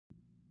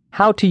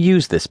How to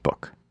use this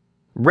book.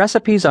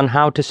 Recipes on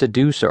how to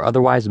seduce or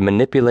otherwise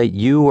manipulate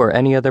you or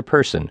any other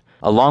person,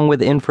 along with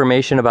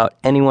information about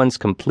anyone's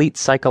complete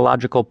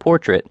psychological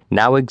portrait,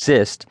 now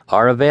exist,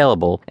 are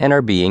available, and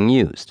are being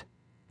used.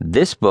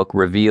 This book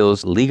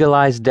reveals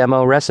legalized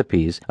demo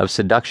recipes of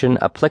seduction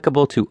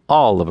applicable to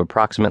all of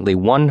approximately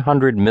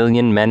 100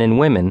 million men and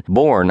women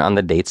born on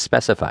the dates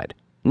specified.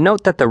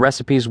 Note that the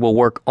recipes will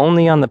work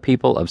only on the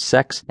people of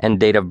sex and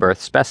date of birth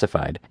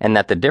specified, and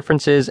that the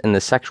differences in the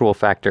sexual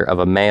factor of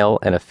a male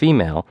and a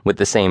female with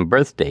the same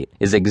birth date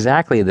is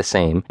exactly the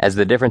same as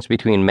the difference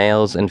between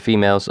males and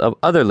females of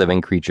other living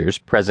creatures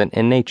present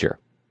in nature.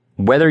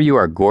 Whether you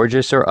are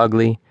gorgeous or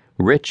ugly,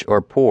 rich or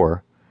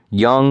poor,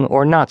 young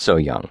or not so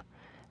young,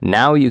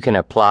 now you can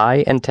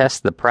apply and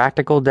test the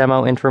practical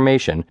demo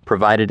information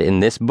provided in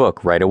this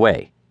book right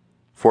away.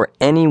 For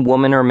any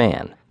woman or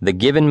man, the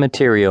given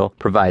material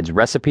provides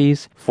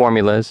recipes,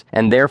 formulas,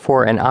 and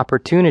therefore an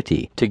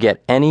opportunity to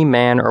get any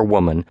man or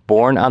woman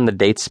born on the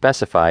date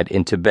specified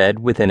into bed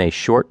within a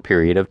short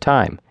period of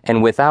time,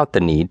 and without the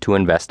need to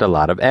invest a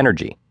lot of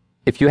energy.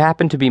 If you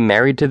happen to be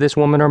married to this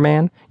woman or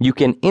man, you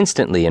can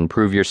instantly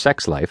improve your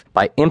sex life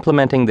by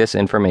implementing this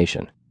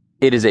information.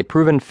 It is a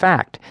proven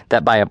fact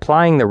that by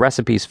applying the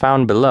recipes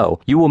found below,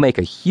 you will make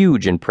a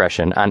huge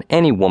impression on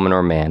any woman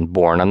or man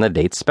born on the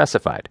date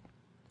specified.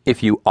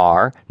 If you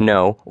are,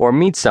 know, or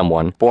meet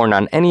someone born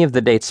on any of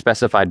the dates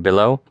specified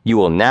below, you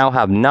will now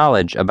have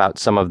knowledge about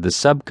some of the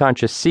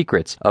subconscious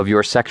secrets of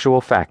your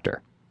sexual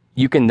factor.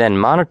 You can then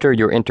monitor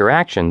your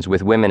interactions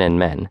with women and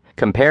men,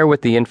 compare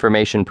with the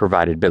information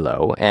provided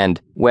below,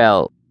 and,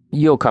 well,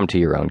 you'll come to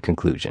your own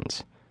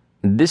conclusions.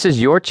 This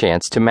is your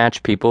chance to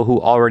match people who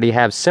already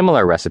have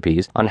similar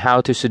recipes on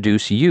how to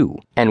seduce you,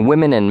 and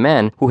women and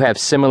men who have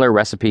similar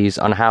recipes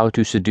on how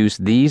to seduce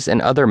these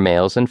and other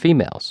males and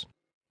females.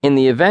 In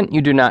the event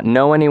you do not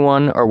know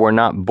anyone or were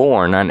not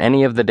born on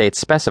any of the dates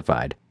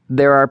specified,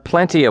 there are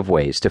plenty of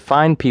ways to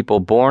find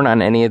people born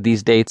on any of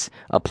these dates,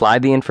 apply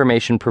the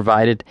information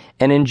provided,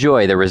 and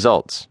enjoy the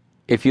results.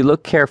 If you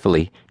look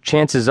carefully,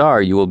 chances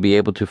are you will be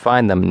able to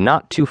find them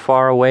not too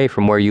far away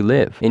from where you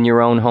live, in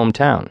your own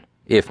hometown.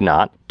 If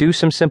not, do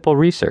some simple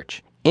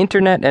research.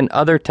 Internet and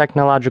other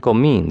technological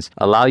means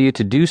allow you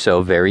to do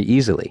so very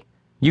easily.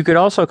 You could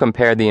also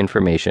compare the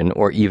information,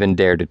 or even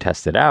dare to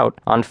test it out,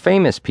 on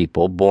famous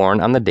people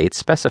born on the dates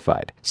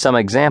specified. Some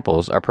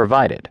examples are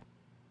provided.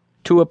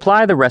 To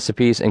apply the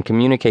recipes and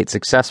communicate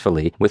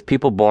successfully with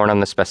people born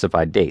on the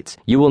specified dates,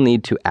 you will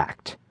need to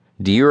act.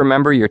 Do you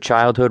remember your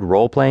childhood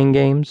role-playing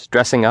games,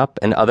 dressing up,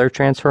 and other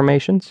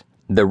transformations?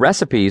 The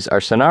recipes are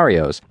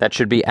scenarios that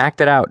should be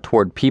acted out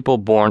toward people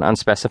born on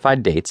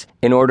specified dates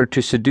in order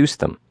to seduce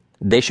them.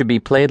 They should be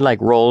played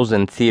like roles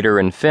in theater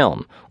and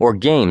film, or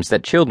games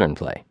that children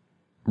play.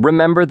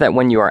 Remember that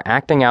when you are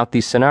acting out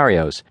these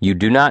scenarios, you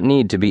do not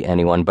need to be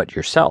anyone but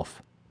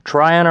yourself.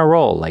 Try on a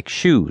role like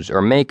shoes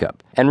or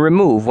makeup, and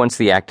remove once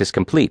the act is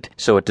complete,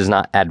 so it does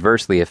not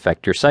adversely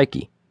affect your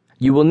psyche.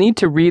 You will need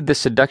to read the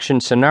seduction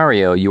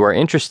scenario you are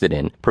interested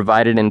in,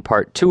 provided in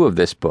Part 2 of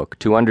this book,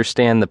 to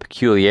understand the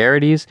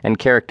peculiarities and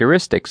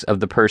characteristics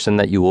of the person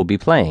that you will be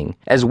playing,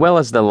 as well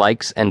as the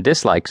likes and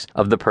dislikes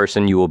of the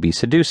person you will be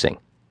seducing.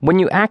 When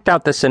you act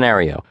out the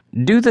scenario,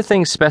 do the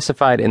things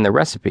specified in the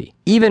recipe,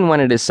 even when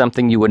it is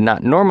something you would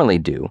not normally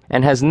do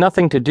and has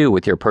nothing to do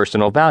with your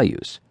personal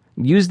values.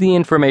 Use the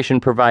information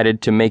provided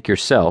to make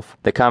yourself,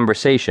 the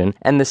conversation,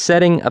 and the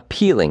setting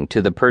appealing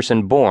to the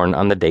person born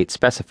on the date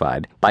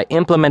specified by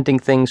implementing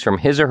things from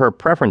his or her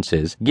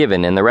preferences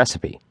given in the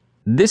recipe.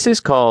 This is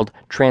called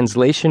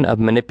translation of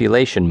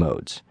manipulation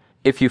modes.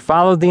 If you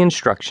follow the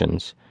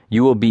instructions,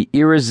 you will be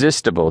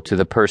irresistible to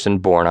the person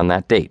born on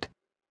that date.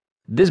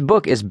 This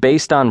book is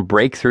based on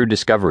breakthrough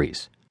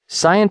discoveries.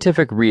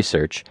 Scientific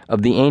research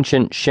of the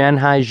ancient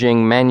Shanhai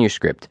Jing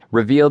manuscript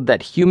revealed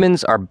that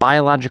humans are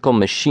biological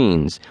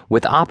machines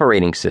with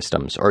operating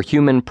systems or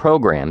human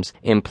programs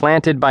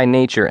implanted by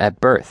nature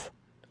at birth.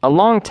 A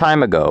long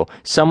time ago,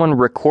 someone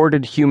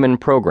recorded human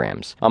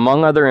programs,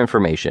 among other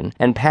information,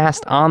 and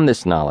passed on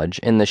this knowledge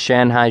in the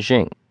Shanhai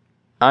Jing.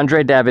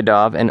 Andrei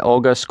Davidov and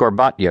Olga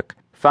Skorbatyuk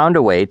found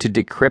a way to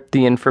decrypt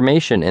the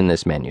information in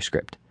this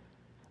manuscript.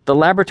 The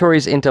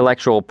laboratory's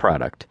intellectual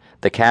product,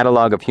 the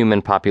Catalog of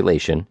Human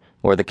Population,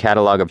 or the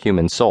Catalog of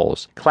Human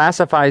Souls,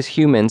 classifies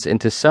humans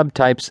into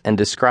subtypes and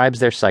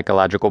describes their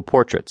psychological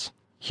portraits.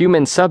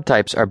 Human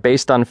subtypes are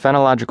based on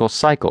phenological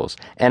cycles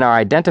and are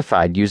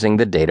identified using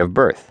the date of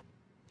birth.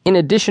 In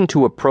addition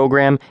to a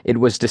program, it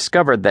was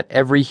discovered that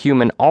every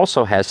human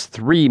also has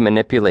 3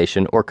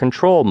 manipulation or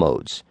control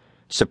modes: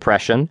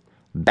 suppression,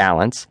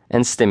 balance,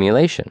 and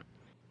stimulation.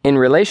 In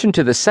relation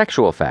to the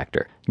sexual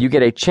factor, you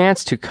get a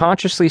chance to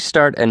consciously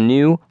start a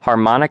new,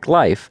 harmonic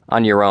life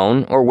on your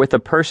own or with a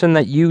person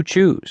that you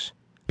choose.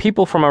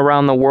 People from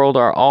around the world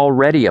are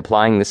already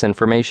applying this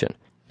information.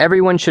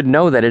 Everyone should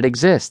know that it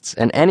exists,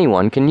 and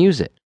anyone can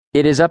use it.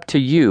 It is up to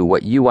you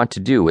what you want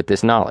to do with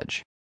this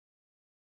knowledge.